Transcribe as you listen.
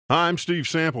Hi, I'm Steve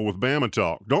Sample with Bama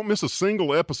Talk. Don't miss a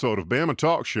single episode of Bama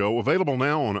Talk Show, available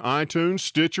now on iTunes,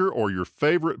 Stitcher, or your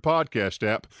favorite podcast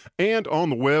app, and on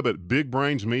the web at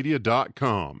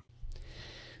bigbrainsmedia.com.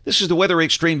 This is the Weather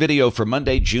Xtreme video for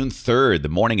Monday, June 3rd, the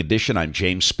morning edition. I'm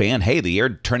James Spann. Hey, the air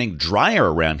turning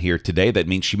drier around here today. That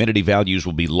means humidity values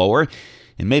will be lower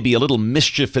and maybe a little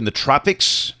mischief in the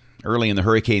tropics early in the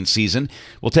hurricane season.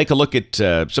 We'll take a look at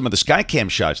some of the Skycam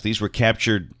shots. These were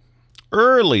captured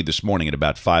early this morning at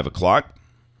about 5 o'clock.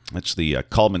 That's the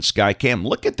Coleman Skycam.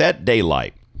 Look at that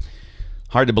daylight.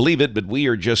 Hard to believe it, but we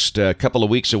are just a couple of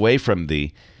weeks away from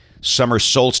the summer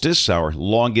solstice, our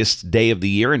longest day of the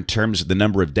year in terms of the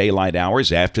number of daylight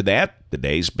hours. After that, the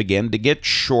days begin to get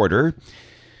shorter.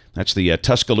 That's the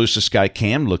Tuscaloosa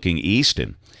Skycam looking east.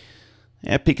 And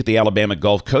a peek at the Alabama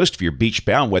Gulf Coast. If you're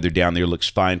beach-bound, weather down there looks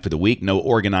fine for the week. No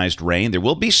organized rain. There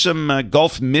will be some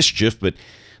Gulf mischief, but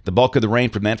the bulk of the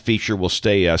rain from that feature will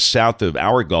stay south of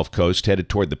our Gulf Coast, headed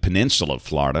toward the peninsula of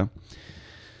Florida.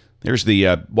 There's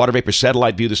the water vapor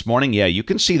satellite view this morning. Yeah, you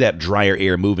can see that drier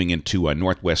air moving into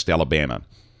northwest Alabama.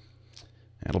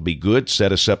 That'll be good.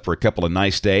 Set us up for a couple of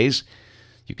nice days.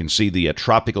 You can see the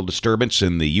tropical disturbance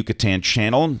in the Yucatan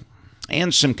Channel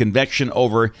and some convection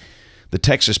over the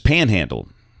Texas Panhandle.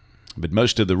 But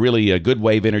most of the really good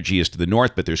wave energy is to the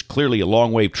north, but there's clearly a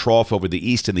long wave trough over the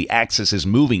east, and the axis is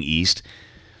moving east.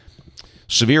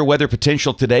 Severe weather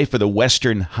potential today for the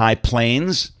western high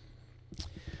plains.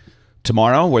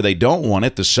 Tomorrow, where they don't want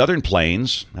it, the southern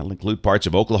plains. That'll include parts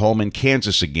of Oklahoma and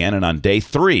Kansas again. And on day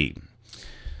 3,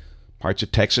 parts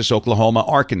of Texas, Oklahoma,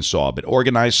 Arkansas. But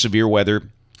organized severe weather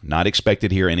not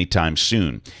expected here anytime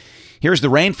soon. Here's the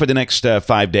rain for the next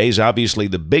 5 days. Obviously,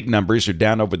 the big numbers are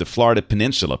down over the Florida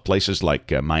Peninsula. Places like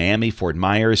Miami, Fort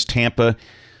Myers, Tampa,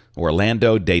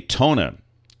 Orlando, Daytona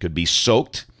could be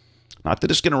soaked. Not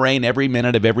that it's going to rain every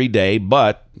minute of every day,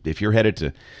 but if you're headed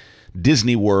to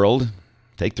Disney World,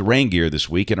 take the rain gear this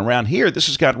week. And around here, this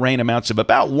has got rain amounts of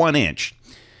about 1 inch.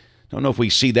 Don't know if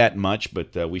we see that much,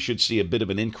 but we should see a bit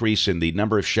of an increase in the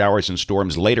number of showers and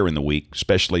storms later in the week,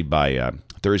 especially by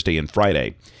Thursday and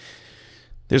Friday.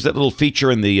 There's that little feature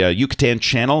in the Yucatan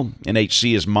Channel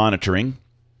NHC is monitoring.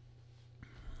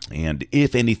 And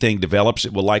if anything develops,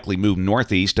 it will likely move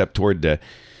northeast up toward the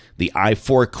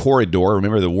I-4 corridor.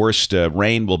 Remember, the worst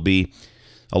rain will be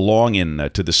along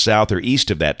to the south or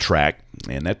east of that track,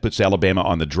 and that puts Alabama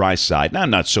on the dry side. Now, I'm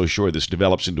not so sure this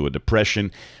develops into a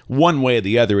depression. One way or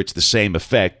the other, it's the same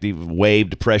effect. The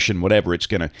wave, depression, whatever, it's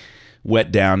going to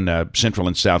wet down central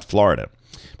and south Florida.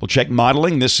 We'll check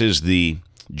modeling. This is the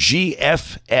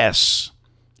GFS,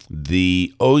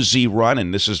 the OZ run,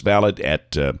 and this is valid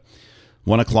at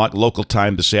 1 o'clock local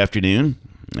time this afternoon,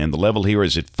 and the level here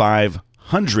is at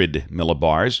 500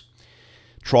 millibars.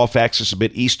 Trough axis a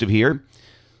bit east of here.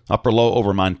 Upper low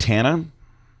over Montana.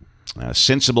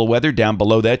 Sensible weather. Down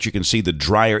below that, you can see the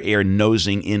drier air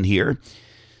nosing in here.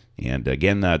 And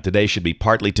again, today should be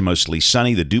partly to mostly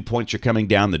sunny. The dew points are coming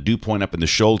down. The dew point up in the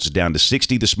Shoals is down to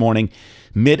 60 this morning.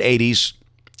 Mid-80s,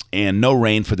 and no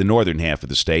rain for the northern half of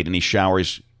the state. Any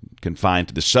showers confined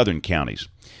to the southern counties.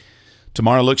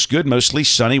 Tomorrow looks good. Mostly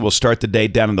sunny. We'll start the day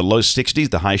down in the low 60s.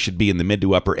 The high should be in the mid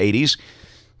to upper 80s.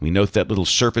 We note that little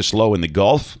surface low in the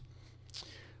Gulf.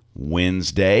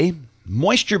 Wednesday,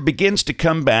 moisture begins to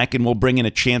come back, and we'll bring in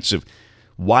a chance of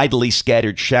widely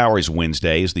scattered showers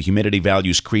Wednesday as the humidity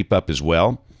values creep up as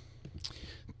well.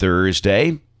 Thursday,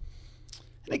 and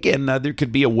again, there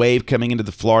could be a wave coming into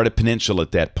the Florida Peninsula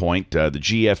at that point. The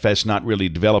GFS not really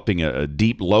developing a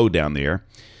deep low down there.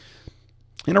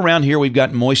 And around here, we've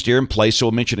got moist air in place, so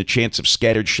we'll mention a chance of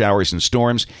scattered showers and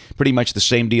storms. Pretty much the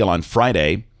same deal on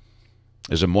Friday,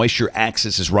 as a moisture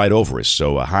axis is right over us.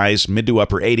 So highs mid to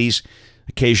upper 80s,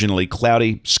 occasionally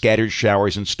cloudy, scattered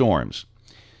showers and storms.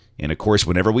 And of course,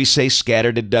 whenever we say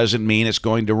scattered, it doesn't mean it's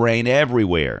going to rain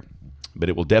everywhere, but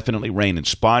it will definitely rain in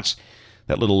spots.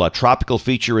 That little tropical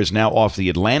feature is now off the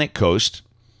Atlantic coast,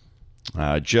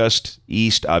 just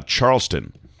east of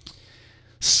Charleston.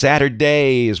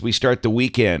 Saturday, as we start the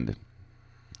weekend,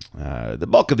 the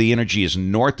bulk of the energy is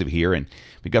north of here, and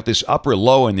we've got this upper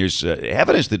low, and there's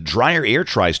evidence that drier air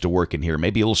tries to work in here.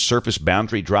 Maybe a little surface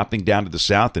boundary dropping down to the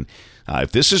south. And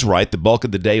if this is right, the bulk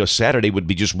of the day of Saturday would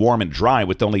be just warm and dry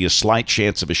with only a slight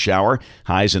chance of a shower,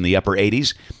 highs in the upper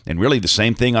 80s. And really the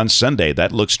same thing on Sunday.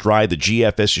 That looks dry. The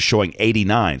GFS is showing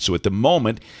 89. So at the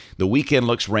moment, the weekend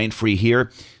looks rain-free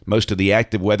here. Most of the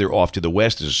active weather off to the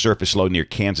west is a surface low near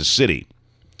Kansas City.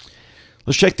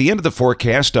 Let's check the end of the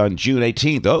forecast on June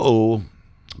 18th. Uh-oh.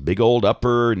 Big old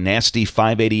upper nasty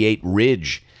 588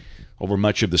 ridge over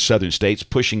much of the southern states,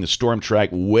 pushing the storm track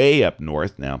way up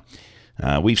north. Now,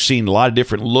 We've seen a lot of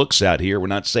different looks out here. We're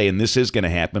not saying this is going to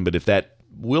happen, but if that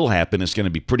will happen, it's going to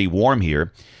be pretty warm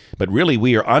here. But really,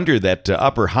 we are under that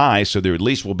upper high, so there at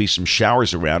least will be some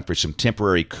showers around for some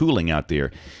temporary cooling out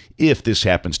there, if this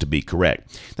happens to be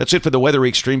correct. That's it for the Weather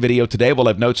Xtreme video today. We'll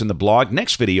have notes in the blog.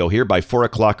 Next video here by 4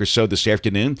 o'clock or so this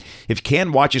afternoon. If you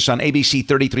can, watch us on ABC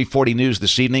 3340 News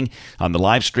this evening on the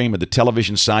live stream or the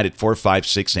television side at 4, 5,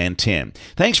 6, and 10.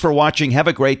 Thanks for watching. Have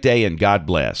a great day, and God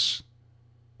bless.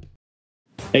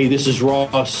 Hey, this is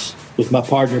Ross with my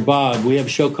partner Bob. We have a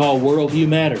show called Worldview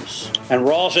Matters. And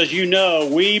Ross, as you know,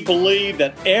 we believe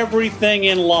that everything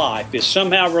in life is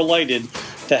somehow related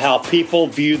to how people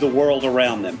view the world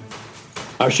around them.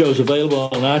 Our show is available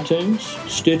on iTunes,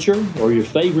 Stitcher, or your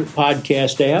favorite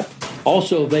podcast app.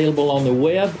 Also available on the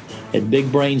web at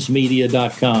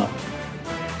bigbrainsmedia.com.